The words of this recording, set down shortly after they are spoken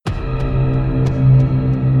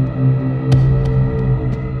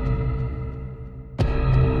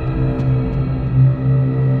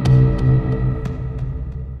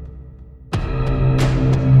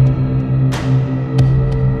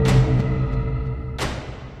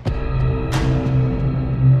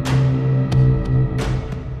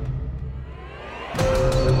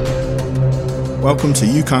Welcome to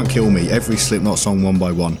You Can't Kill Me, every Slipknot song one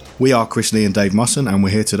by one. We are Chris Lee and Dave Musson, and we're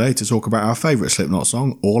here today to talk about our favourite Slipknot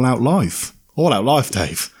song, All Out Life. All Out Life,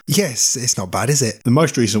 Dave. Yes, it's not bad, is it? The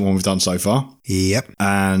most recent one we've done so far. Yep.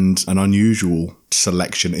 And an unusual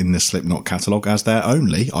selection in the Slipknot catalogue as their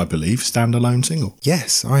only, I believe, standalone single.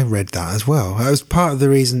 Yes, I read that as well. That was part of the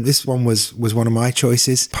reason this one was one of my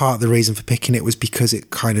choices. Part of the reason for picking it was because it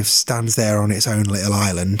kind of stands there on its own little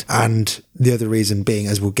island. And the other reason being,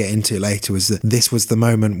 as we'll get into later, was that this was the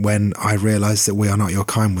moment when I realised that We Are Not Your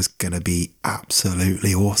Kind was going to be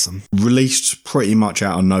absolutely awesome. Released pretty much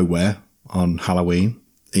out of nowhere on Halloween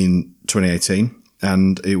in 2018.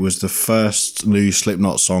 And it was the first new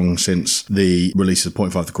Slipknot song since the release of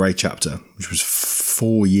Point 5 The Grey Chapter, which was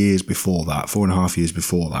 4.5 years before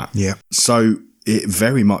that. Yeah. So it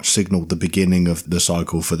very much signalled the beginning of the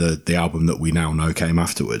cycle for the album that we now know came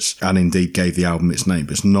afterwards, and indeed gave the album its name.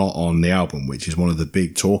 But it's not on the album, which is one of the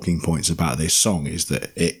big talking points about this song, is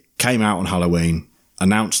that it came out on Halloween,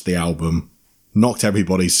 announced the album, knocked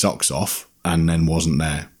everybody's socks off, and then wasn't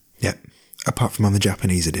there. Yep. Apart from on the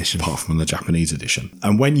Japanese edition.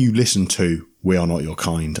 And when you listen to We Are Not Your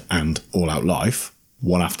Kind and All Out Life,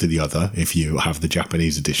 one after the other, if you have the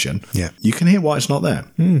Japanese edition, you can hear why it's not there.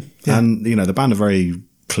 Yeah. And, you know, the band are very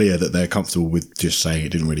clear that they're comfortable with just saying it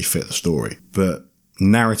didn't really fit the story. But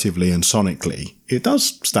narratively and sonically, it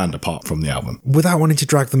does stand apart from the album. Without wanting to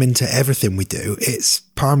drag them into everything we do, it's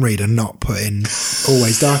Palm Reader not putting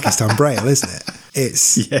Always Darkest on Braille, isn't it?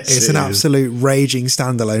 It's an absolute raging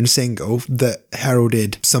standalone single that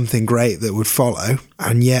heralded something great that would follow,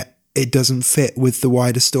 and yet it doesn't fit with the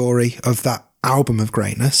wider story of that album of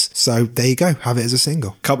greatness. So there you go, have it as a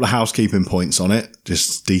single. Couple of housekeeping points on it,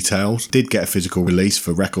 just details. Did get a physical release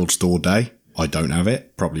for Record Store Day. I don't have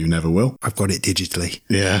it. Probably never will. I've got it digitally.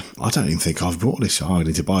 Yeah. I don't even think I've bought this song. I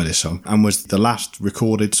need to buy this song. And was the last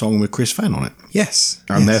recorded song with Chris Fenn on it. Yes.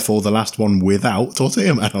 And therefore the last one without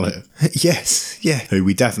Tortilla Man on it. Yes. Yeah. Who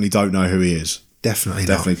we definitely don't know who he is.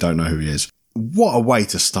 Definitely don't know who he is. What a way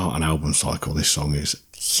to start an album cycle this song is.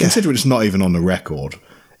 Yeah. Considering it's not even on the record.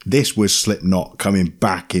 This was Slipknot coming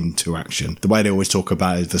back into action. The way they always talk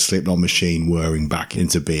about it is the Slipknot machine whirring back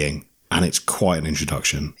into being. And it's quite an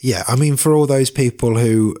introduction. Yeah, I mean, for all those people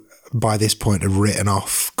who by this point have written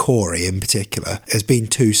off Corey in particular as being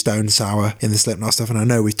too stone sour in the Slipknot stuff, and I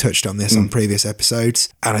know we've touched on this on previous episodes,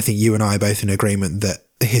 and I think you and I are both in agreement that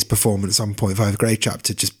his performance on Point 5 Grey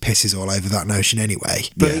Chapter just pisses all over that notion anyway.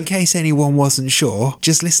 But in case anyone wasn't sure,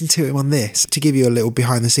 just listen to him on this. To give you a little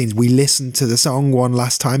behind the scenes, we listened to the song one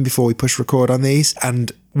last time before we pushed record on these,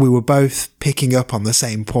 and we were both picking up on the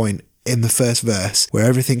same point. In the first verse, where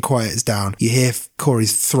everything quiets down, you hear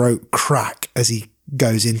Corey's throat crack as he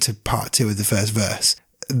goes into part 2 of the first verse.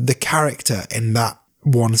 The character in that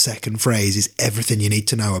 1 second phrase is everything you need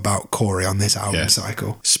to know about Corey on this album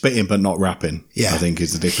cycle. Spitting but not rapping, I think,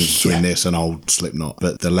 is the difference between this and old Slipknot.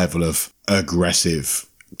 But the level of aggressive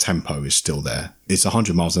tempo is still there. It's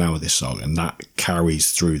 100 miles an hour, this song, and that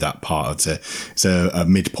carries through that part. It's a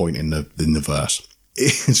midpoint in the verse.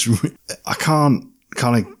 I can't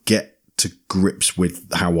kind of get to grips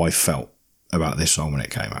with how I felt about this song when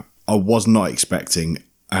it came out. I was not expecting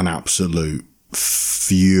an absolute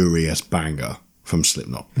furious banger from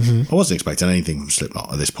Slipknot. I wasn't expecting anything from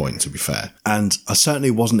Slipknot at this point, to be fair. And I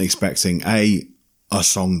certainly wasn't expecting a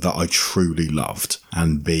song that I truly loved,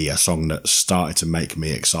 and B, a song that started to make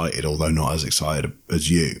me excited, although not as excited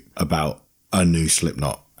as you, about a new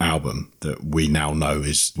Slipknot album that we now know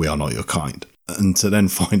is We Are Not Your Kind. And to then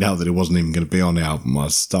find out that it wasn't even going to be on the album, I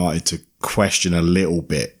started to question a little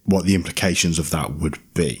bit what the implications of that would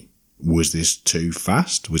be. Was this too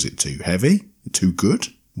fast? Was it too heavy? Too good?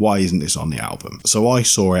 Why isn't this on the album? So I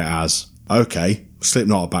saw it as, okay,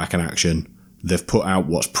 Slipknot are back in action. They've put out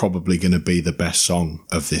what's probably going to be the best song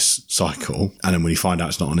of this cycle. And then when you find out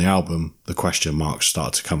it's not on the album, the question marks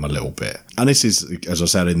start to come a little bit. And this is, as I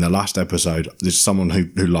said in the last episode, this is someone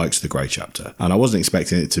who likes the Grey Chapter. And I wasn't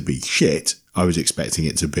expecting it to be shit. I was expecting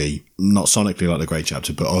it to be not sonically like the Grey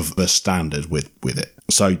Chapter, but of a standard with it.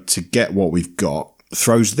 So to get what we've got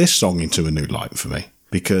throws this song into a new light for me,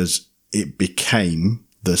 because it became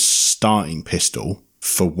the starting pistol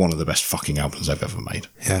for one of the best fucking albums I've ever made.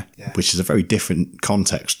 Yeah. Which is a very different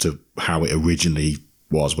context to how it originally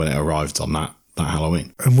was when it arrived on that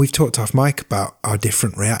Halloween. And we've talked off mic about our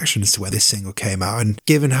different reactions to where this single came out. And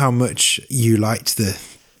given how much you liked the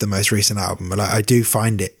most recent album, I do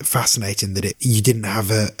find it fascinating that you didn't have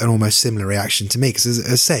an almost similar reaction to me, because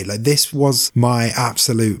as I say, this was my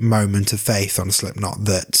absolute moment of faith on Slipknot,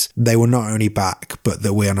 that they were not only back, but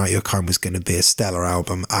that We Are Not Your Kind was going to be a stellar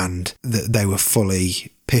album, and that they were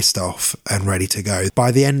fully pissed off and ready to go.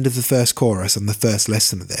 By the end of the first chorus and the first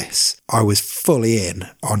listen of this, I was fully in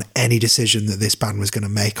on any decision that this band was going to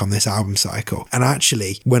make on this album cycle. And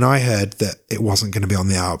actually, when I heard that it wasn't going to be on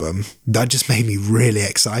the album, that just made me really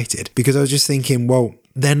excited, because I was just thinking, well,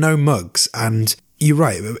 they're no mugs, and you're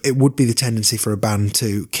right, it would be the tendency for a band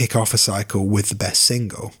to kick off a cycle with the best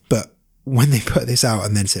single. But when they put this out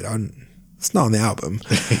and then said, oh, it's not on the album,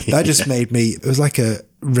 that just made me, it was like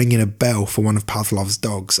ringing a bell for one of Pavlov's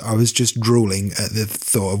dogs. I was just drooling at the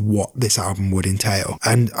thought of what this album would entail.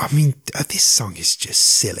 And I mean, this song is just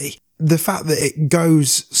silly. The fact that it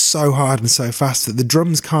goes so hard and so fast that the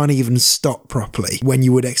drums can't even stop properly when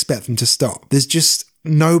you would expect them to stop. There's just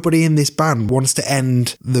nobody in this band wants to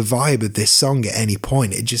end the vibe of this song at any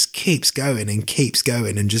point. It just keeps going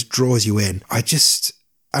and just draws you in.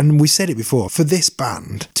 And we said it before, for this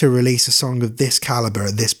band to release a song of this caliber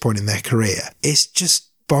at this point in their career, it's just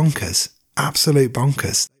bonkers. Absolute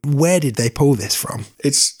bonkers. Where did they pull this from?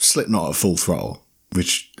 It's Slipknot at full throttle,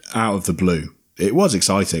 which out of the blue, it was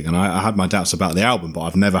exciting, and I had my doubts about the album, but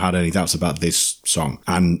I've never had any doubts about this song.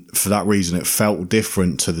 And for that reason, it felt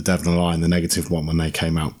different to the Devil in the Lie and the Negative One when they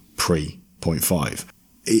came out pre-.5.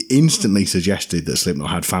 It instantly suggested that Slipknot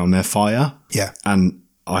had found their fire. Yeah. And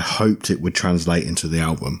I hoped it would translate into the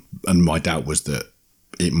album. And my doubt was that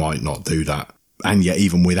it might not do that. And yet,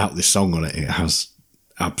 even without this song on it, it has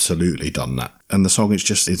absolutely done that. And the song,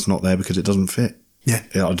 it's not there because it doesn't fit. Yeah.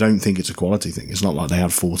 I don't think it's a quality thing. It's not like they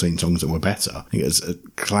had 14 songs that were better. I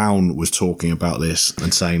think Clown was talking about this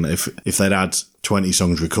and saying that if they'd had 20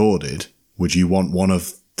 songs recorded, would you want one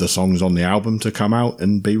of the songs on the album to come out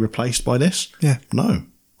and be replaced by this? Yeah. No,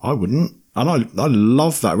 I wouldn't. And I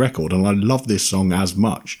love that record, and I love this song as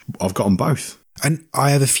much. I've got them both. And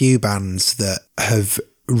I have a few bands that have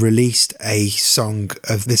released a song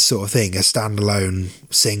of this sort of thing, a standalone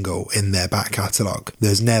single in their back catalogue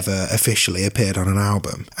that's never officially appeared on an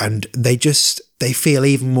album. And they feel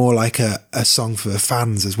even more like a song for the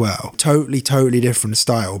fans as well. Totally different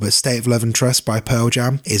style, but State of Love and Trust by Pearl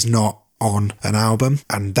Jam is not on an album.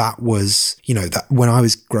 And that was, that when I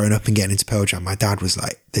was growing up and getting into Pearl Jam, my dad was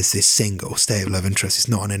like, there's this single, State of Love and Trust, it's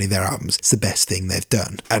not on any of their albums, it's the best thing they've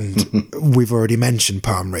done. And we've already mentioned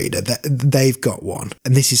Palm Reader, they've got one,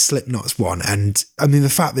 and this is Slipknot's one. And I mean, the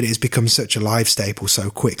fact that it's become such a live staple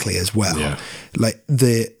so quickly as well, like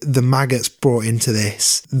the maggots brought into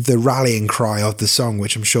this, the rallying cry of the song,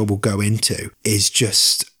 which I'm sure we'll go into, is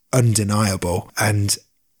just undeniable. And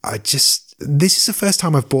this is the first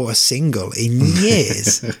time I've bought a single in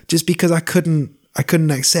years, just because I couldn't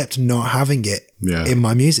accept not having it in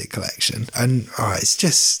my music collection. And it's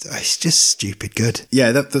just stupid good.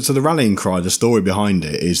 Yeah, so the rallying cry, the story behind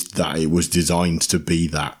it is that it was designed to be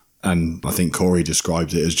that. And I think Corey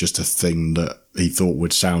described it as just a thing that he thought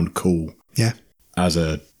would sound cool as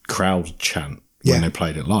a crowd chant when they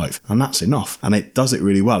played it live. And that's enough. And it does it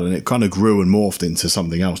really well. And it kind of grew and morphed into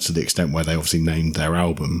something else, to the extent where they obviously named their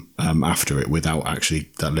album after it, without actually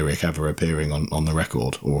that lyric ever appearing on the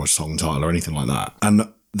record or a song title or anything like that.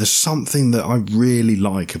 And there's something that I really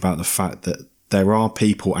like about the fact that there are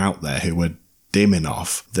people out there who are dim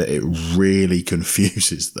enough that it really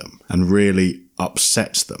confuses them and really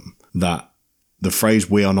upsets them that the phrase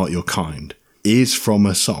 "we are not your kind" is from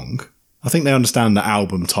a song. I think they understand that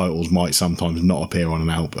album titles might sometimes not appear on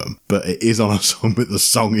an album, but it is on a song, but the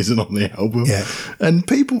song isn't on the album. Yeah. And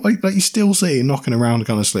people, like you still see it knocking around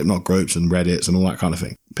kind of Slipknot groups and Reddits and all that kind of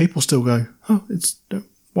thing. People still go, I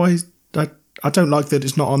don't like that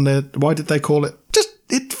it's not on there. Why did they call it?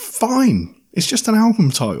 It's fine. It's just an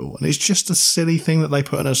album title, and it's just a silly thing that they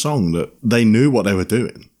put in a song that they knew what they were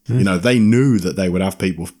doing. They knew that they would have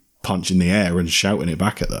people punching the air and shouting it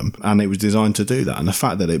back at them, and it was designed to do that. And the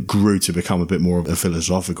fact that it grew to become a bit more of a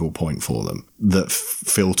philosophical point for them that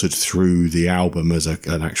filtered through the album as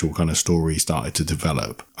an actual kind of story started to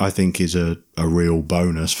develop, I think is a real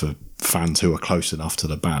bonus for fans who are close enough to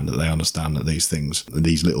the band that they understand that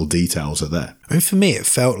these little details are there. I mean, for me, it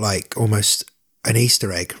felt like almost an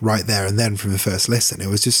Easter egg right there and then from the first listen. It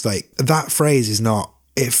was just like, that phrase is not,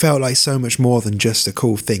 it felt like so much more than just a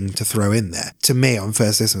cool thing to throw in there. To me, on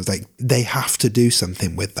first listen, it was like, they have to do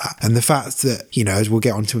something with that. And the fact that, as we'll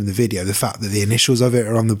get onto in the video, the fact that the initials of it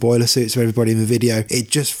are on the boiler suits of everybody in the video, it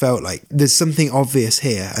just felt like there's something obvious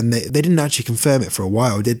here. And they didn't actually confirm it for a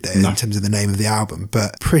while, did they, in terms of the name of the album?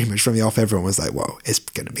 But pretty much from the off, everyone was like, well, it's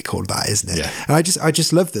going to be called that, isn't it? Yeah. And I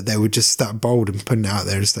just love that they were just that bold and putting it out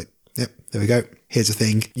there, just like, yep, there we go. Here's a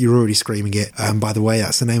thing. You're already screaming it. By the way,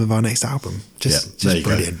 that's the name of our next album. Just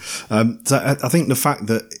brilliant. So I think the fact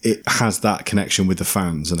that it has that connection with the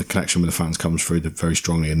fans, and the connection with the fans comes through very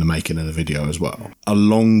strongly in the making of the video as well,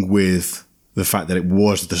 along with The fact that it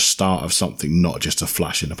was the start of something, not just a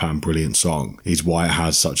flash in the pan brilliant song, is why it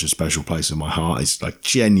has such a special place in my heart. It's like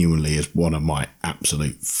genuinely is one of my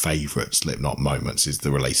absolute favourite Slipknot moments is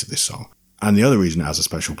the release of this song. And the other reason it has a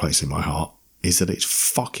special place in my heart is that it's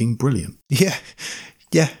fucking brilliant. Yeah.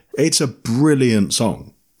 Yeah. It's a brilliant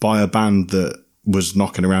song by a band that was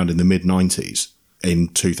knocking around in the mid-90s in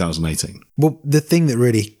 2018. Well, the thing that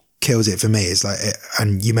really kills it for me is like,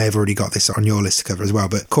 and you may have already got this on your list to cover as well,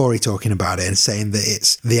 but Corey talking about it and saying that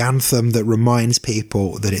it's the anthem that reminds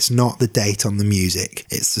people that it's not the date on the music,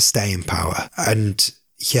 it's the staying power. And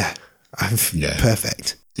yeah.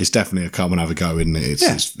 Perfect. It's definitely a come and have a go, isn't it?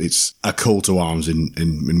 It's a call to arms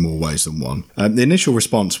in more ways than one. The initial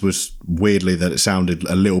response was weirdly that it sounded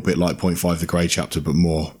a little bit like Point 5 The Grey Chapter, but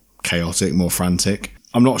more chaotic, more frantic.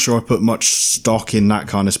 I'm not sure I put much stock in that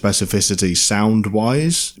kind of specificity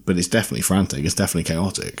sound-wise, but it's definitely frantic. It's definitely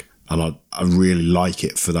chaotic. And I really like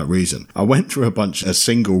it for that reason. I went through a bunch of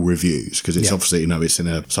single reviews because it's obviously, it's in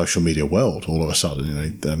a social media world all of a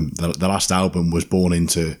sudden. The last album was born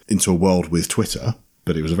into a world with Twitter,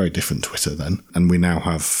 but it was a very different Twitter then. And we now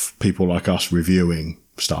have people like us reviewing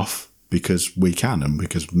stuff because we can and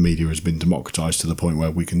because media has been democratized to the point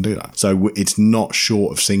where we can do that. So it's not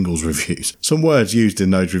short of singles reviews. Some words used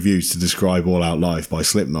in those reviews to describe All Out Live by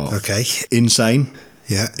Slipknot. Okay. Insane.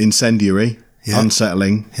 Yeah. Incendiary. Yeah.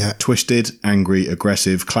 Unsettling. Yeah. Twisted. Angry.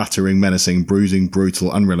 Aggressive. Clattering. Menacing. Bruising.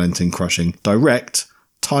 Brutal. Unrelenting. Crushing. Direct.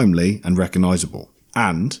 Timely. And recognisable.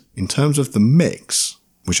 And in terms of the mix,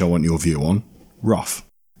 which I want your view on, rough.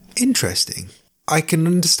 Interesting. I can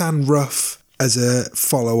understand rough as a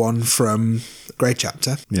follow-on from Grey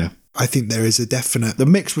Chapter. Yeah. I think there is a definite... The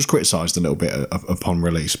mix was criticised a little bit upon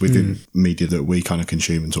release within media that we kind of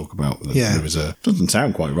consume and talk about. Yeah. There was doesn't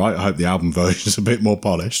sound quite right. I hope the album version is a bit more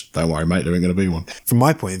polished. Don't worry, mate, there ain't going to be one. From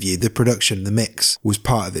my point of view, the production, the mix, was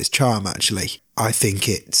part of its charm, actually. I think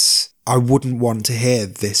I wouldn't want to hear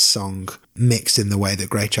this song mixed in the way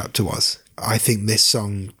that Grey Chapter was. I think this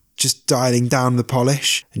song... just dialing down the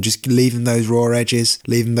polish and just leaving those raw edges,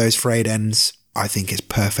 leaving those frayed ends, I think is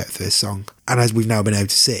perfect for this song. And as we've now been able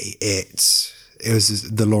to see, it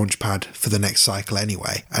was the launch pad for the next cycle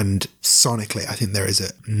anyway. And sonically, I think there is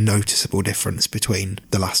a noticeable difference between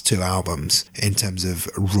the last two albums in terms of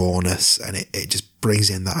rawness, and it just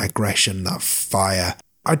brings in that aggression, that fire.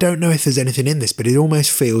 I don't know if there's anything in this, but it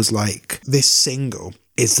almost feels like this single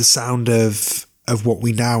is the sound of what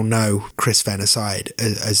we now know, Chris Venn aside,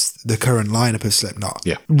 as the current lineup of Slipknot.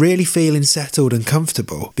 Yeah. Really feeling settled and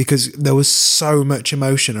comfortable because there was so much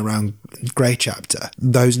emotion around Grey Chapter.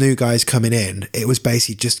 Those new guys coming in, it was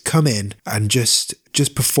basically just come in and just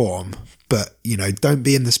perform, but, don't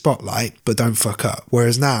be in the spotlight, but don't fuck up.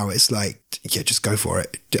 Whereas now it's like, yeah, just go for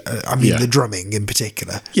it. I mean, the drumming in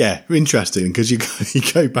particular. Yeah, interesting, because you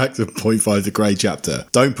go back to Point 5, The Grey Chapter.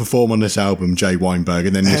 Don't perform on this album, Jay Weinberg,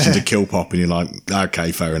 and then listen to Kill Pop, and you're like,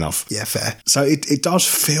 okay, fair enough. Yeah, fair. So it does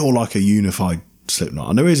feel like a unified Slipknot,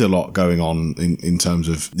 and there is a lot going on in terms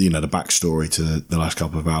of, the backstory to the last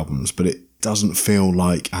couple of albums, but it doesn't feel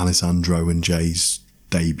like Alessandro and Jay's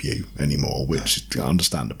debut anymore, which is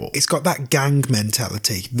understandable. It's got that gang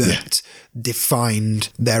mentality that defined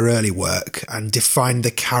their early work and defined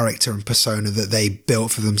the character and persona that they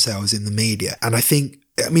built for themselves in the media. And I think,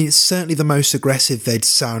 it's certainly the most aggressive they'd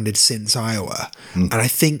sounded since Iowa. And I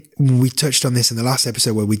think we touched on this in the last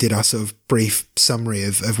episode where we did our sort of brief summary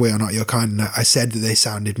of We Are Not Your Kind, and I said that they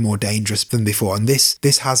sounded more dangerous than before. And this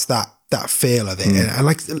has that feel of it.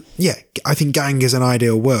 And I think gang is an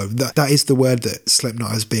ideal word. That is the word that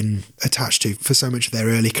Slipknot has been attached to for so much of their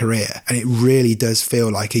early career. And it really does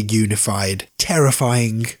feel like a unified,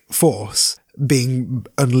 terrifying force being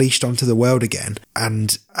unleashed onto the world again,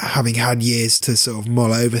 and having had years to sort of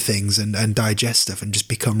mull over things and digest stuff and just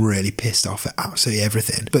become really pissed off at absolutely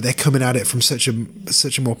everything. But they're coming at it from such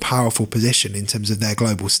a more powerful position in terms of their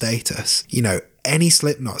global status. Any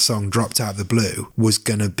Slipknot song dropped out of the blue was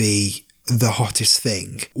going to be the hottest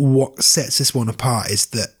thing. What sets this one apart is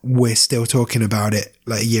that we're still talking about it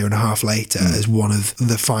like a year and a half later as one of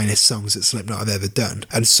the finest songs that Slipknot have ever done.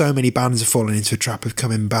 And so many bands have fallen into a trap of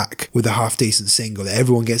coming back with a half-decent single that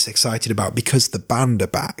everyone gets excited about because the band are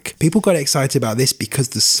back. People got excited about this because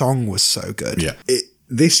the song was so good. Yeah.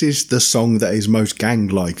 This is the song that is most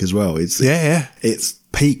gang-like as well. It's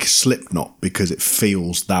peak Slipknot because it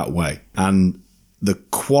feels that way. And the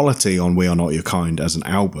quality on We Are Not Your Kind as an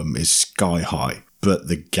album is sky high, but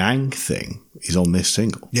the gang thing is on this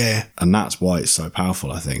single. Yeah. And that's why it's so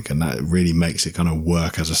powerful, I think. And that really makes it kind of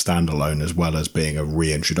work as a standalone as well as being a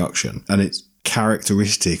reintroduction. And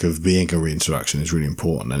characteristic of being a reintroduction is really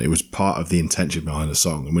important, and it was part of the intention behind the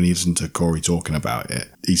song. And when you listen to Corey talking about it,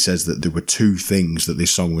 he says that there were two things that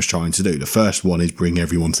this song was trying to do. The first one is bring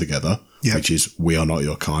everyone together, which is "We Are Not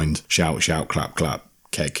Your Kind," shout, shout, clap, clap,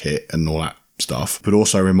 keg hit, and all that stuff, but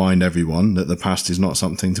also remind everyone that the past is not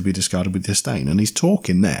something to be discarded with disdain. And he's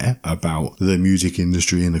talking there about the music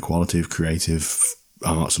industry and the quality of creative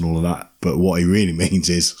arts and all of that, but what he really means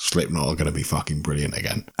is Slipknot are going to be fucking brilliant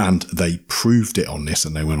again, and they proved it on this,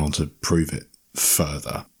 and they went on to prove it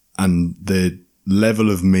further. And the level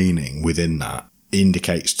of meaning within that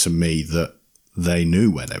indicates to me that they knew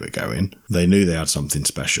where they were going, they knew they had something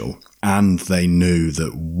special, and they knew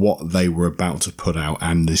that what they were about to put out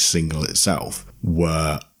and this single itself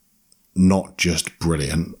were not just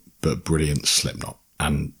brilliant, but brilliant Slipknot.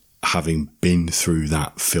 And having been through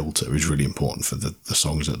that filter is really important for the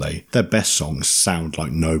songs that their best songs sound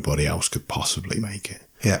like nobody else could possibly make it.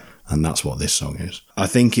 Yeah. And that's what this song is. I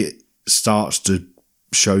think it starts to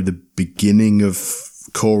show the beginning of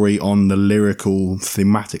Corey on the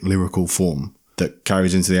thematic lyrical form that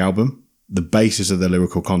carries into the album. The basis of the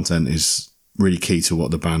lyrical content is really key to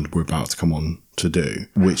what the band were about to come on to do,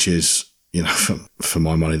 which is, you know, for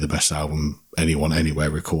my money, the best album anyone anywhere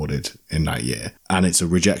recorded in that year. And it's a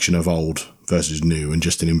rejection of old versus new, and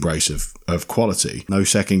just an embrace of quality. No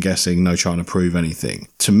second guessing, no trying to prove anything.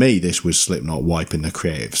 To me, this was Slipknot wiping the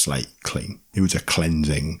creative slate clean. It was a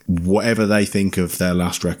cleansing. Whatever they think of their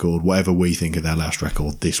last record, whatever we think of their last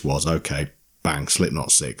record, this was, okay, bang,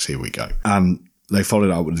 Slipknot 6, here we go. And they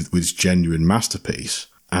followed up with this genuine masterpiece.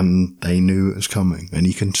 And they knew it was coming. And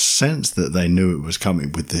you can sense that they knew it was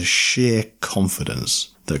coming with the sheer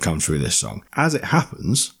confidence that comes through this song. As it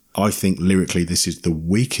happens, I think lyrically this is the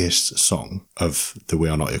weakest song of the We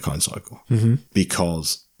Are Not Your Kind cycle. Mm-hmm.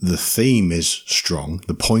 Because the theme is strong,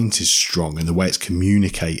 the point is strong, and the way it's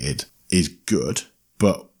communicated is good.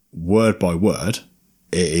 But word by word,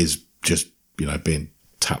 it is just, you know, being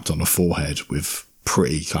tapped on the forehead with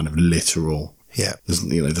pretty kind of literal. Yeah.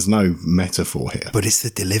 There's no metaphor here. But it's the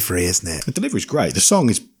delivery, isn't it? The delivery's great. The song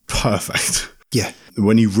is perfect. Yeah.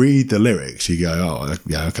 When you read the lyrics, you go, oh,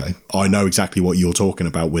 yeah, okay. I know exactly what you're talking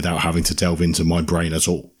about without having to delve into my brain at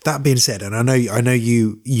all. That being said, and I know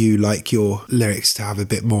you like your lyrics to have a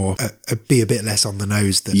bit more, be a bit less on the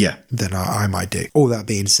nose than I might do. All that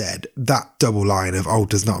being said, that double line of old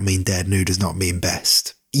does not mean dead, new does not mean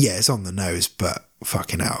best. Yeah, it's on the nose, but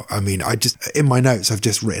fucking hell. I mean, in my notes, I've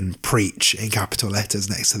just written preach in capital letters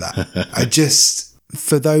next to that.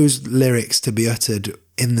 For those lyrics to be uttered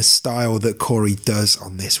in the style that Corey does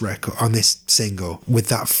on this record, on this single, with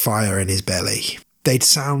that fire in his belly, they'd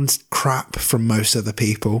sound crap from most other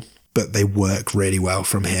people, but they work really well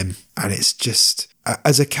from him. And it's just,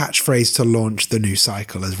 as a catchphrase to launch the new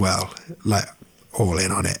cycle as well, like all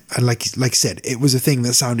in on it. And like I said, it was a thing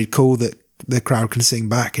that sounded cool that the crowd can sing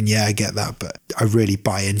back, and yeah, I get that, but I really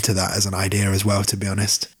buy into that as an idea as well, to be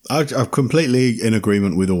honest. I'm completely in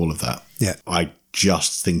agreement with all of that. Yeah. I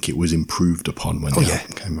just think it was improved upon when the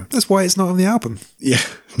album came out. That's why it's not on the album. Yeah,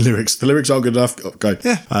 the lyrics aren't good enough. Go.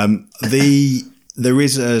 Yeah. There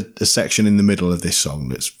is a section in the middle of this song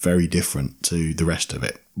that's very different to the rest of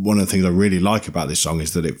it. One of the things I really like about this song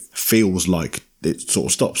is that it feels like it sort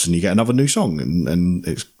of stops and you get another new song and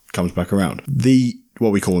it comes back around.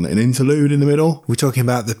 What we call an interlude in the middle. We're talking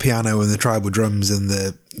about the piano and the tribal drums and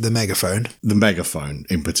the megaphone. The megaphone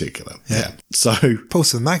in particular. Yeah. So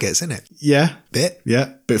Pulse of the Maggots, isn't it? Yeah. Bit.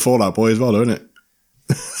 Yeah. Bit Fall Out Boy as well, isn't it?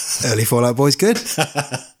 Early Fall Out Boy's good.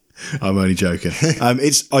 I'm only joking.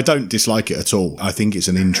 I don't dislike it at all. I think it's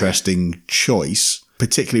an interesting choice,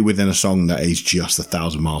 particularly within a song that is just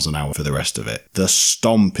 1,000 miles an hour for the rest of it. The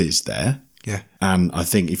stomp is there. Yeah. And I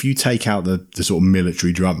think if you take out the sort of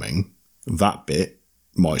military drumming, that bit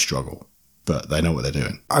might struggle, but they know what they're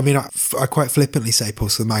doing. I mean, I quite flippantly say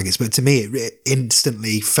Pulse of the Maggots, but to me it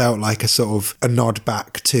instantly felt like a sort of a nod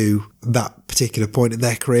back to that particular point in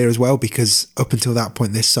their career as well, because up until that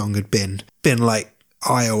point this song had been like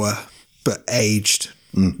Iowa but aged.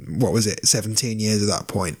 What was it, 17 years at that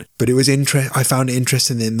point? But it was I found it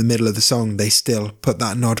interesting in the middle of the song they still put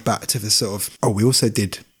that nod back to the sort of, we also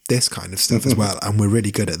did this kind of stuff as well, and we're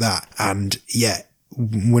really good at that. And yeah,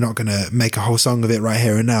 we're not going to make a whole song of it right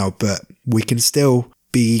here and now, but we can still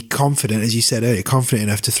be confident, as you said earlier, confident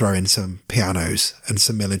enough to throw in some pianos and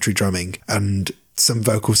some military drumming and some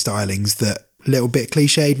vocal stylings that a little bit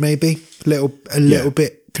cliched, maybe a little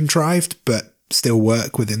bit contrived, but still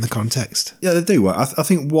work within the context. Yeah, they do work. I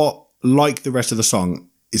think like the rest of the song,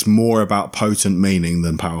 it's more about potent meaning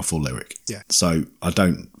than powerful lyric. Yeah. So I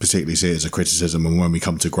don't particularly see it as a criticism, and when we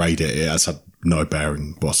come to grade it, it has had no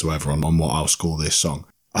bearing whatsoever on what I'll score this song.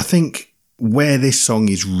 I think where this song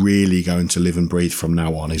is really going to live and breathe from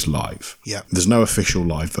now on is live. Yeah. There's no official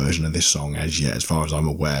live version of this song as yet, as far as I'm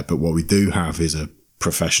aware, but what we do have is a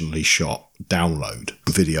professionally shot download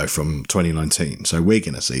video from 2019. So we're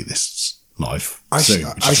going to see this live soon,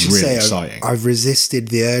 which is really exciting. I've resisted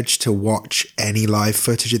the urge to watch any live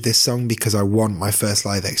footage of this song because I want my first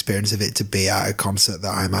live experience of it to be at a concert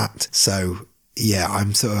that I'm at. So yeah,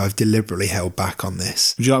 I've deliberately held back on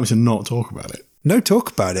this. Would you like me to not talk about it? No,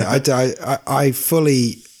 talk about it.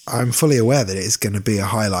 I'm fully aware that it's going to be a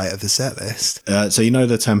highlight of the set list. So you know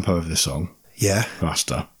the tempo of this song? Yeah.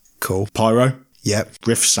 Faster. Cool. Pyro? Yep.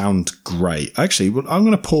 Riffs sound great. Actually, I'm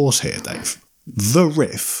going to pause here, Dave. The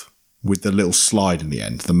riff with the little slide in the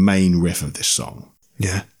end, the main riff of this song.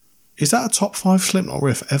 Yeah. Is that a top 5 Slipknot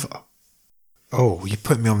riff ever? Oh, you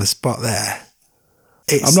put me on the spot there.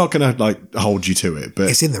 I'm not going to hold you to it, but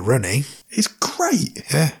it's in the running. It's great.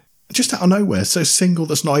 Yeah. Just out of nowhere. So single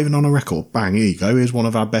that's not even on a record. Bang, here you go. Here's one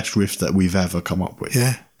of our best riffs that we've ever come up with.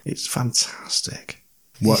 Yeah. It's fantastic.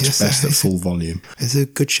 Works best at full volume. It's a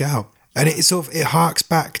good shout. And it harks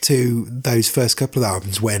back to those first couple of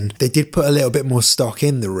albums when they did put a little bit more stock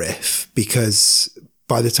in the riff, because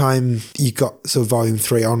by the time you got sort of volume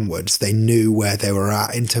 3 onwards, they knew where they were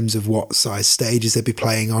at in terms of what size stages they'd be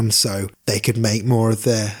playing on, so they could make more of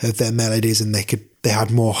their melodies, and they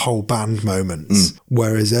had more whole band moments.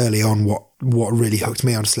 Whereas early on, what really hooked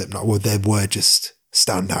me on Slipknot there were just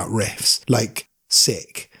standout riffs, like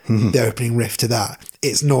Sick, the opening riff to that.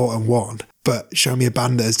 It's 0 and 1. But show me a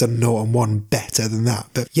band that has done 0 and 1 better than that.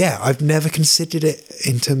 But yeah, I've never considered it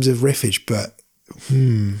in terms of riffage, but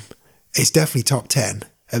it's definitely top 10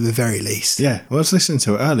 at the very least. Yeah, well, I was listening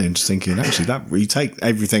to it earlier and just thinking, actually, that you take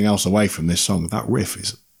everything else away from this song, that riff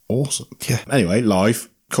is awesome. Yeah. Anyway, live,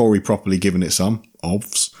 Corey properly giving it some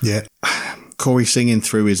ovs. Yeah. Corey singing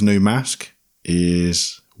through his new mask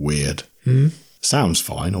is weird. Sounds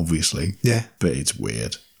fine, obviously. Yeah. But it's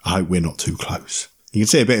weird. I hope we're not too close. You can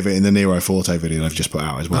see a bit of it in the Nero Forte video they've just put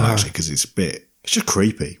out as well, actually, because it's just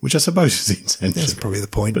creepy, which I suppose is the intention. That's probably the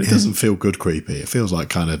point. But it doesn't feel good creepy. It feels like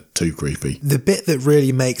kind of too creepy. The bit that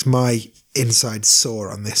really makes my inside sore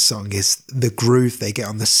on this song is the groove they get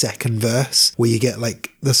on the second verse, where you get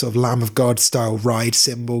like the sort of Lamb of God style ride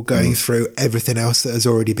cymbal going through everything else that has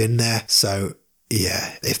already been there. So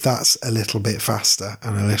yeah, if that's a little bit faster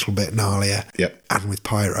and a little bit gnarlier, and with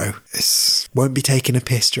pyro, it won't be taking a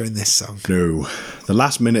piss during this song. No. The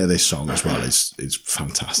last minute of this song as well is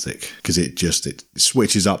fantastic, because it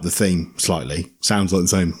switches up the theme slightly. Sounds like the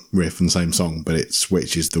same riff and the same song, but it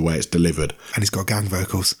switches the way it's delivered. And it's got gang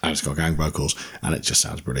vocals. And it just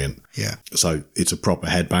sounds brilliant. Yeah. So it's a proper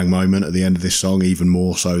headbang moment at the end of this song, even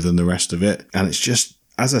more so than the rest of it. And it's just,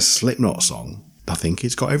 as a Slipknot song, I think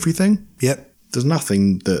it's got everything. Yep. There's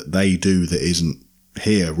nothing that they do that isn't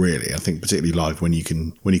here, really. I think particularly live, when you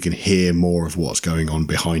can hear more of what's going on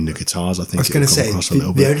behind the guitars, I think it'll come across a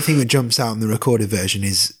little bit. The only thing that jumps out in the recorded version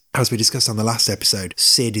is, as we discussed on the last episode,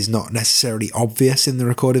 Sid is not necessarily obvious in the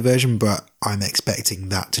recorded version, but I'm expecting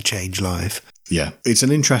that to change live. Yeah. It's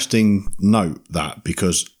an interesting note, that,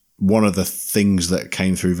 because one of the things that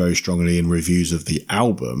came through very strongly in reviews of the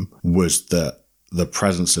album was that the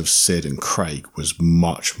presence of Sid and Craig was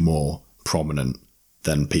much more prominent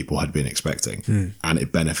than people had been expecting, and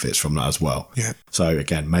it benefits from that as well. Yeah. So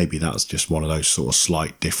again, maybe that's just one of those sort of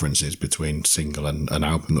slight differences between single and an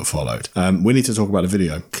album that followed. We need to talk about the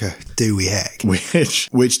video. Do we heck?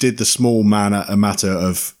 Which did the small matter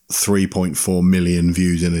of 3.4 million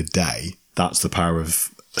views in a day. That's the power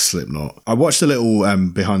of Slipknot. I watched a little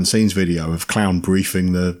behind the scenes video of Clown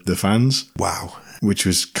briefing the fans. Wow. Which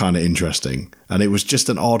was kind of interesting. And it was just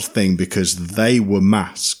an odd thing, because they were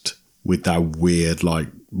masked with that weird, like,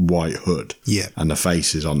 white hood. Yeah. And the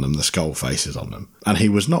faces on them, the skull faces on them. And he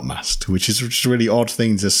was not masked, which is just a really odd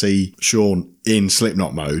thing to see Sean in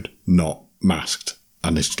Slipknot mode, not masked.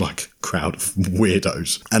 And it's like a crowd of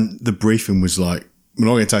weirdos. And the briefing was like, I'm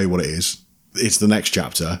not going to tell you what it is. It's the next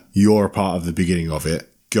chapter. You're a part of the beginning of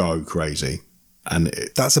it. Go crazy. And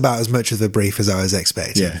that's about as much of the brief as I was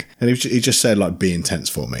expecting. Yeah. And he just said, like, be intense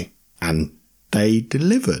for me. And they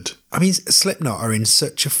delivered. I mean, Slipknot are in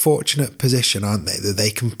such a fortunate position, aren't they, that they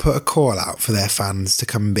can put a call out for their fans to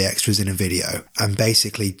come and be extras in a video. And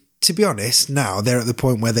basically, to be honest, now they're at the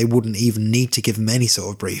point where they wouldn't even need to give them any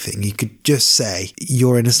sort of briefing. You could just say,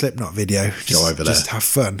 you're in a Slipknot video. Go over there. Just have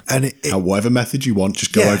fun. And whatever method you want,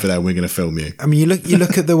 just go over there. We're going to film you. I mean, you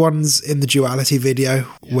look at the ones in the Duality video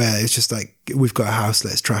where it's just like, we've got a house,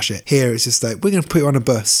 let's trash it. Here it's just like, we're going to put you on a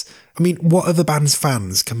bus. I mean, what other band's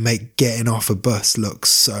fans can make getting off a bus look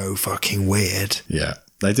so fucking weird? Yeah,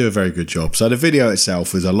 they do a very good job. So the video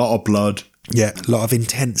itself is a lot of blood Yeah, a lot of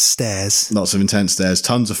intense stares. Lots of intense stares.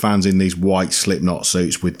 Tons of fans in these white Slipknot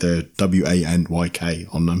suits with the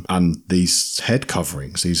WANYK on them. And these head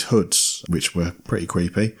coverings, these hoods, which were pretty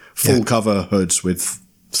creepy. Full cover hoods with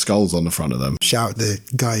skulls on the front of them. Shout the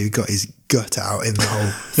guy who got his gut out in the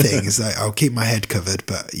whole thing. It's like, I'll keep my head covered,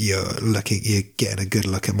 but you're getting a good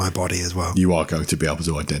look at my body as well. You are going to be able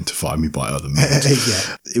to identify me by other means.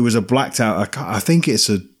 Yeah. It was a blacked out, I think it's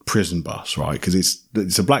a prison bus, right? Because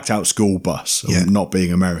it's a blacked out school bus. Yeah. Not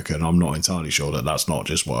being American, I'm not entirely sure that that's not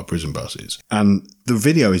just what a prison bus is. And the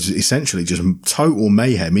video is essentially just total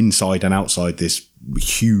mayhem inside and outside this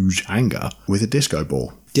huge hangar with a disco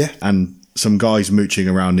ball. Yeah. And some guys mooching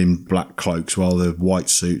around in black cloaks while the white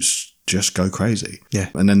suits just go crazy. Yeah.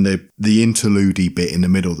 And then the interlude-y bit in the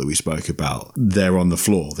middle that we spoke about, they're on the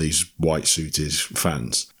floor, these white suited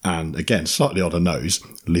fans. And again, slightly on the nose,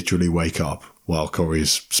 literally wake up while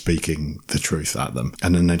Corey's speaking the truth at them.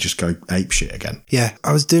 And then they just go apeshit again. Yeah,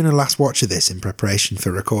 I was doing a last watch of this in preparation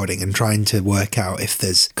for recording and trying to work out if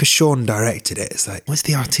there's... Because Sean directed it. It's like, what's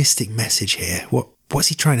the artistic message here? What's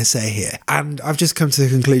he trying to say here? And I've just come to the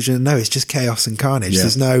conclusion, no, it's just chaos and carnage.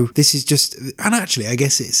 Yeah. This is just, and actually, I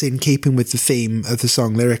guess it's in keeping with the theme of the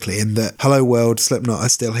song lyrically, in that, hello world, Slipknot are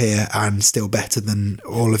still here and still better than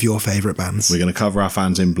all of your favourite bands. We're going to cover our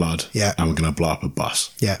fans in blood. Yeah. And we're going to blow up a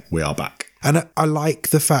bus. Yeah. We are back. And I like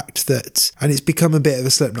the fact that, and it's become a bit of a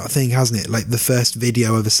Slipknot thing, hasn't it? Like the first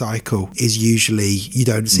video of a cycle is usually, you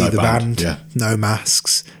don't see the band, no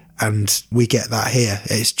masks. And we get that here.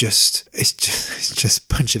 It's just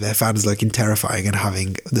a bunch of their fans looking terrifying and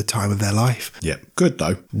having the time of their life. Yeah, good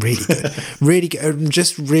though. Really good. Really good. And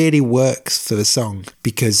just really works for the song,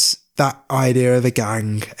 because that idea of a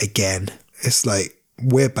gang again, it's like,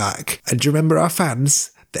 we're back. And do you remember our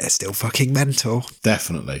fans? They're still fucking mental.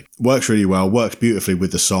 Definitely. Works really well. Works beautifully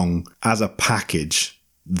with the song. As a package,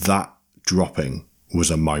 that dropping was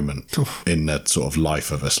a moment in the sort of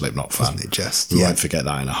life of a Slipknot fan. Wasn't it just? We won't forget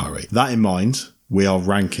that in a hurry. That in mind, we are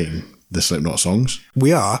ranking the Slipknot songs.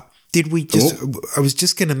 We are. Did we just... I was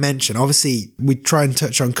just going to mention, obviously, we try and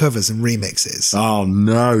touch on covers and remixes. Oh,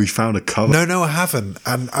 no, you found a cover. No, I haven't.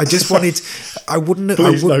 And I just wanted...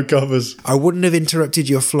 No covers. I wouldn't have interrupted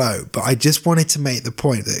your flow, but I just wanted to make the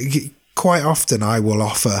point that quite often I will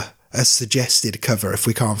offer a suggested cover if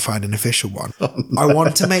we can't find an official one. Oh, no. I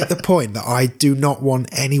want to make the point that I do not want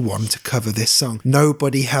anyone to cover this song.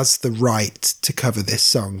 Nobody has the right to cover this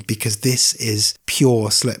song, because this is pure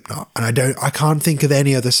Slipknot. And I can't think of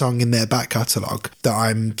any other song in their back catalogue that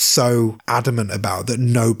I'm so adamant about that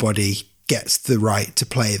nobody gets the right to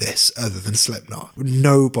play this other than Slipknot.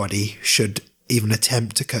 Nobody should even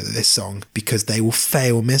attempt to cover this song, because they will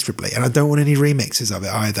fail miserably. And I don't want any remixes of it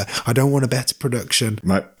either. I don't want a better production.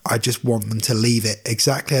 Right. I just want them to leave it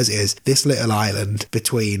exactly as it is. This little island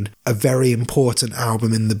between a very important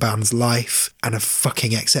album in the band's life and a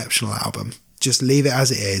fucking exceptional album. Just leave it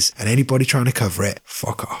as it is, and anybody trying to cover it,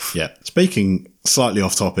 fuck off. Yeah. Speaking slightly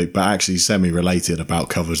off topic, but actually semi-related about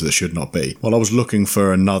covers that should not be. Well, I was looking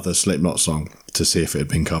for another Slipknot song to see if it had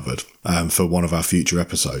been covered for one of our future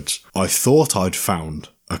episodes. I thought I'd found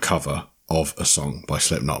a cover of a song by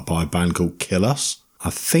Slipknot by a band called Kill Us.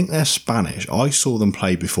 I think they're Spanish. I saw them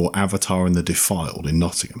play before Avatar and the Defiled in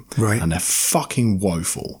Nottingham. Right. And they're fucking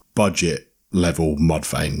woeful. Budget level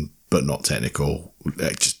Mudvayne, but not technical.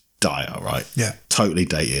 Just dire, right? Yeah. Totally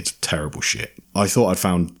dated, terrible shit. I thought I'd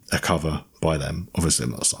found a cover by them of a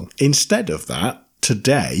Slipknot song. Instead of that,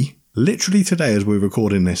 today, literally today as we're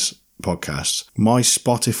recording this podcast, my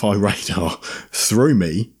Spotify radar threw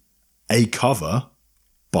me a cover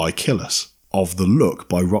by Kill Us of The Look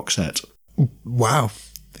by Roxette. Wow.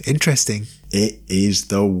 Interesting. It is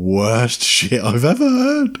the worst shit I've ever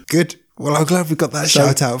heard. Good. Well, I'm glad we got that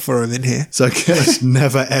shout out for him in here. So Kill Us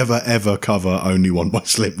never, ever, ever cover Only One by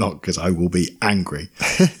Slipknot, because I will be angry.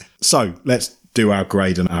 So let's do our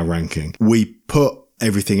grade and our ranking. We put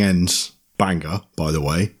Everything Ends, banger, by the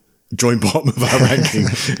way, joint bottom of our ranking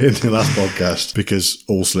in the last podcast, because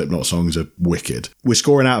all Slipknot songs are wicked. We're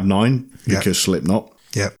scoring out of 9 because Slipknot.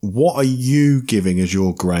 Yeah. What are you giving as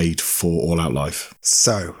your grade for All Out Life?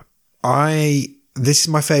 So, this is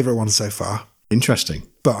my favourite one so far. Interesting.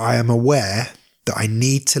 But I am aware that I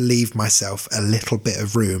need to leave myself a little bit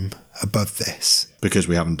of room above this. Because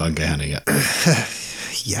we haven't done Gehenna yet.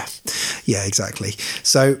 Yeah, exactly.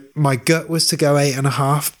 So my gut was to go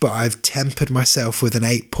 8.5, but I've tempered myself with an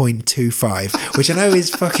 8.25, which I know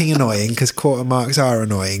is fucking annoying because quarter marks are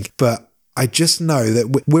annoying, but I just know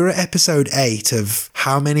that we're at episode 8 of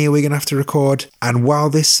how many are we going to have to record? And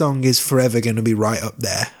while this song is forever going to be right up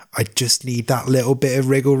there, I just need that little bit of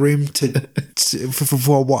wriggle room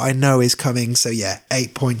for what I know is coming. So yeah,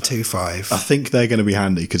 8.25. I think they're going to be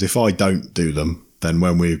handy because if I don't do them, then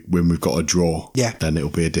when we've got a draw, then it'll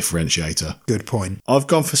be a differentiator. Good point. I've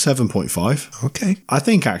gone for 7.5. Okay. I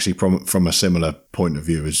think actually from a similar point of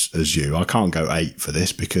view as you, I can't go 8 for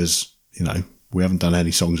this because, you know, we haven't done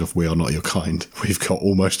any songs off We Are Not Your Kind. We've got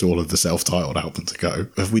almost all of the self-titled album to go.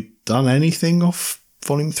 Have we done anything off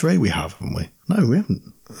Volume 3? We have, haven't we? No, we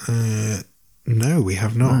haven't. No, we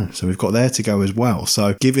have not. No, so we've got there to go as well.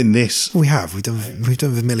 So given this... We have. We've done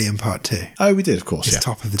Vermilion Part 2. Oh, we did, of course, it's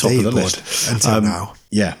top of the leaderboard list until now.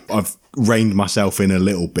 Yeah, I've reined myself in a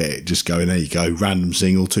little bit, just going, there you go, random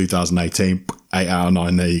single, 2018, 8 out of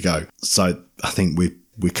 9, there you go. So I think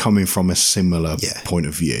we're coming from a similar point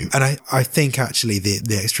of view. And I think actually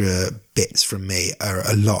the extra bits from me are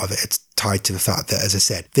a lot of it tied to the fact that, as I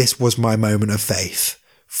said, this was my moment of faith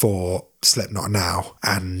for Slipknot now.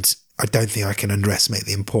 And I don't think I can underestimate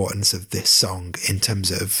the importance of this song in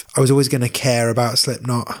terms of, I was always going to care about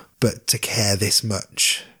Slipknot, but to care this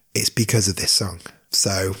much, it's because of this song.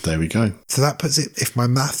 So there we go. So that puts it, if my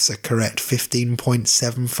maths are correct,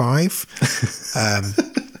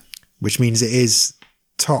 15.75, which means it is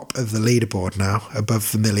top of the leaderboard now, above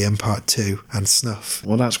Vermilion Part 2 and Snuff.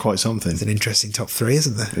 Well, that's quite something. It's an interesting top 3,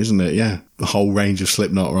 isn't there? Isn't it? Yeah. The whole range of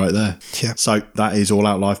Slipknot right there. Yeah. So that is All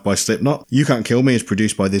Out Life by Slipknot. You Can't Kill Me is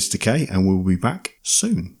produced by This Decay, and we'll be back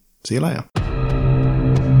soon. See you later.